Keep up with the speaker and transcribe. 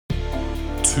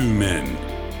two men,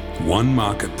 one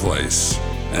marketplace,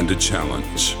 and a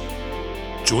challenge.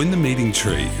 Join the meeting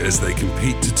tree as they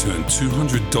compete to turn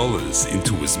 $200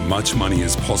 into as much money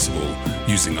as possible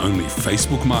using only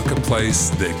Facebook Marketplace,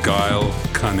 their guile,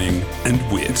 cunning, and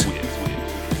wit.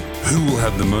 Who will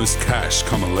have the most cash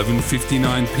come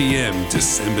 11:59 p.m.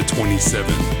 December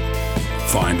 27?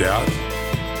 Find out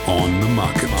on the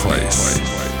Marketplace.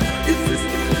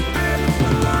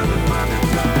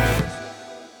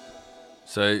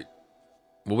 So,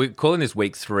 well, we're calling this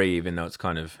week 3, even though it's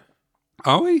kind of...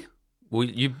 Are we? Well,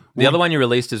 the other one you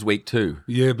released is week 2.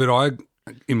 Yeah, but I,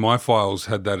 in my files,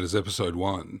 had that as episode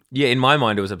 1. Yeah, in my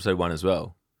mind, it was episode 1 as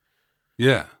well.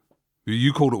 Yeah.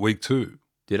 You called it week 2.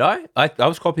 Did I? I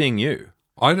was copying you.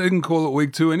 I didn't call it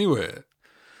week 2 anywhere.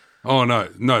 Oh, no.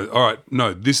 All right.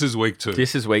 No, this is week 2.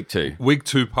 This is week 2. Week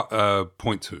 2,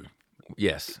 point 2.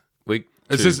 Yes. Week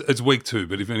 2. It says it's week 2,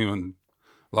 but if anyone...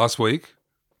 Last week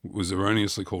was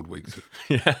erroneously called week 2.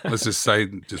 Yeah. Let's just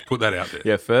put that out there.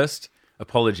 Yeah, first,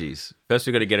 apologies. First,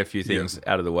 we've got to get a few things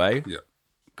out of the way. Yeah.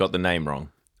 Got the name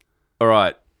wrong. All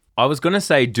right. I was going to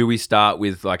say, do we start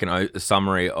with like a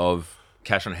summary of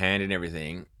cash on hand and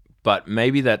everything? But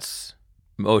maybe that's...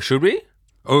 Or should we?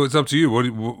 Oh, it's up to you.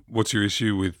 What's your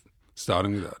issue with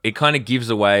starting with that? It kind of gives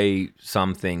away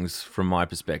some things from my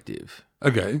perspective.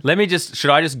 Okay. Should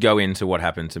I just go into what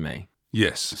happened to me?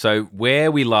 Yes. So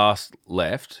where we last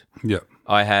left,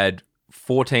 I had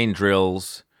 14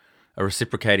 drills, a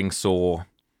reciprocating saw,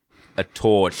 a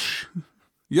torch.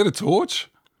 You had a torch?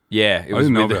 Yeah. I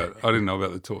didn't know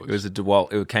about the torch.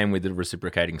 It came with the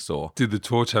reciprocating saw. Did the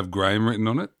torch have Graham written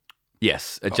on it?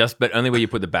 Yes. But only where you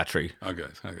put the battery. Okay.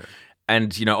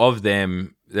 And, of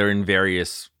them, they're in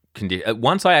various conditions.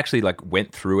 Once I actually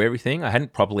went through everything, I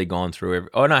hadn't properly gone through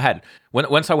I had.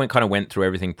 Once I went through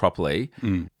everything properly,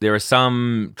 there are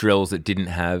some drills that didn't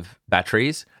have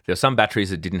batteries. There were some batteries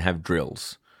that didn't have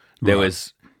drills. There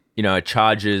was,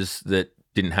 chargers that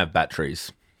didn't have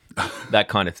batteries, that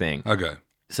kind of thing. Okay.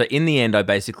 So in the end, I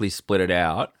basically split it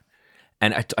out.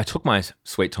 And I took my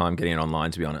sweet time getting it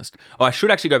online, to be honest. Oh, I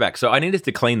should actually go back. So I needed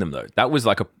to clean them, though. That was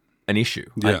an issue.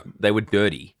 Yeah. They were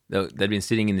dirty. They'd been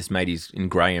sitting in this matey's, in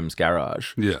Graham's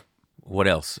garage. Yeah. What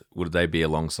else would they be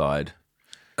alongside?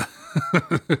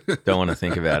 Don't want to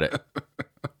think about it.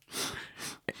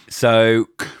 So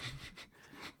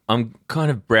I'm kind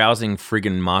of browsing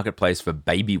friggin' Marketplace for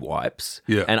baby wipes.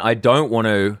 Yeah. And I don't want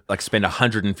to spend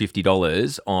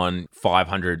 $150 on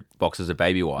 500 boxes of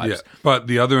baby wipes. Yeah. But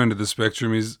the other end of the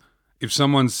spectrum is if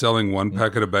someone's selling one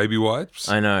packet of baby wipes,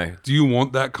 I know. Do you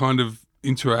want that kind of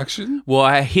interaction? Well,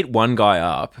 I hit one guy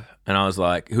up and I was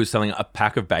like, who was selling a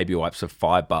pack of baby wipes for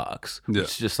 $5. Yeah.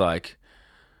 It's just like,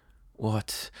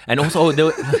 what? And also, you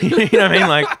know what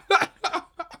I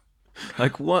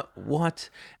mean? What?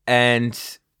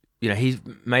 And, he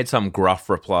made some gruff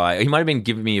reply. He might have been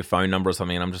giving me a phone number or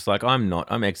something. And I'm just like,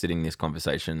 I'm exiting this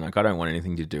conversation. I don't want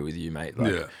anything to do with you, mate.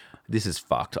 This is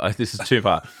fucked. This is too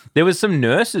far. There was some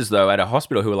nurses, though, at a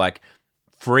hospital who were like,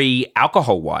 free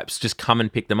alcohol wipes. Just come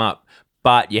and pick them up.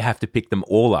 But you have to pick them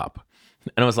all up.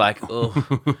 And I was like, oh,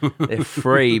 they're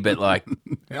free, but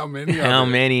how many?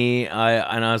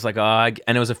 And I was like,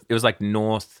 and it was like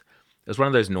north. It was one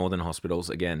of those northern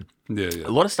hospitals again. Yeah. A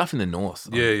lot of stuff in the north.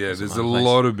 Yeah. There's a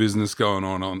lot of business going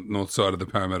on north side of the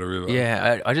Parramatta River.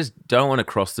 Yeah, I just don't want to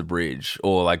cross the bridge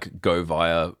or go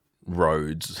via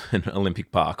roads in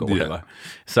Olympic Park or whatever. Yeah.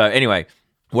 So anyway,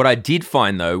 what I did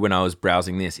find though when I was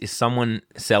browsing this is someone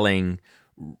selling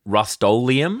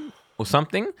Rust-Oleum or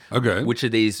something. Okay. Which are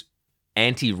these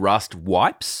anti-rust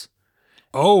wipes.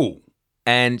 Oh.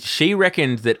 And she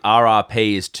reckoned that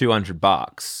RRP is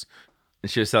 $200. And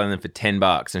she was selling them for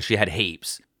 $10 and she had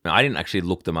heaps. Now, I didn't actually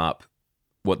look them up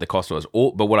what the cost was.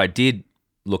 But what I did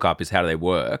look up is how do they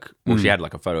work. Well, she had a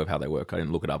photo of how they work. I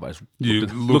didn't look it up. I just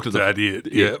looked at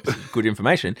it. Yeah. Good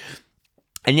information.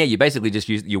 And yeah, you basically just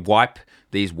you wipe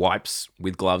these wipes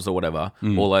with gloves or whatever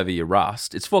all over your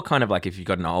rust. It's for kind of if you've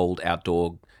got an old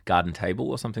outdoor garden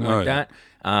table or something like that.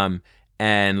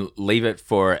 And leave it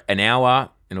for an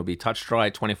hour and it'll be touch dry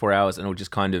 24 hours and it'll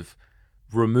just kind of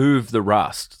remove the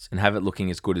rust and have it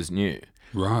looking as good as new.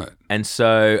 Right. And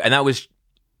that was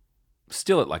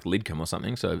still at Lidcombe or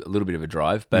something, so a little bit of a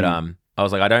drive. But I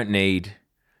was like, I don't need...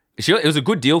 It was a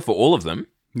good deal for all of them.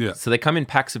 Yeah. So they come in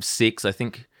packs of 6, I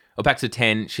think, or packs of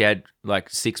 10. She had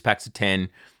 6 packs of 10.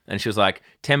 And she was like,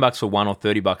 $10 for one or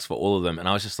 $30 for all of them. And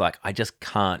I was just like, I just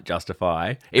can't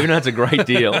justify, even though it's a great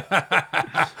deal.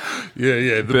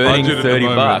 The burning budget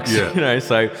 $30. Yeah.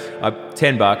 So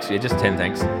 $10. Yeah, just 10,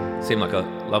 thanks. Seemed like a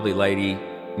lovely lady.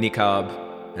 Niqab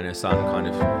and her son kind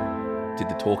of did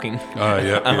the talking. Oh,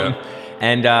 yeah.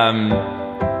 And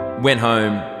Went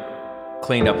home,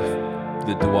 cleaned up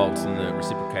the DeWalt's and the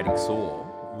reciprocating saw.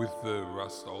 With the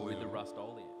Rust-Oleum. With the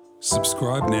Rust-Oleum.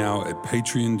 Subscribe now at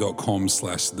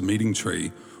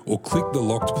patreon.com/themeetingtree or click the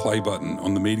locked play button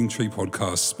on the Meeting Tree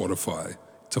Podcast Spotify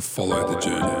to follow the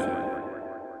journey.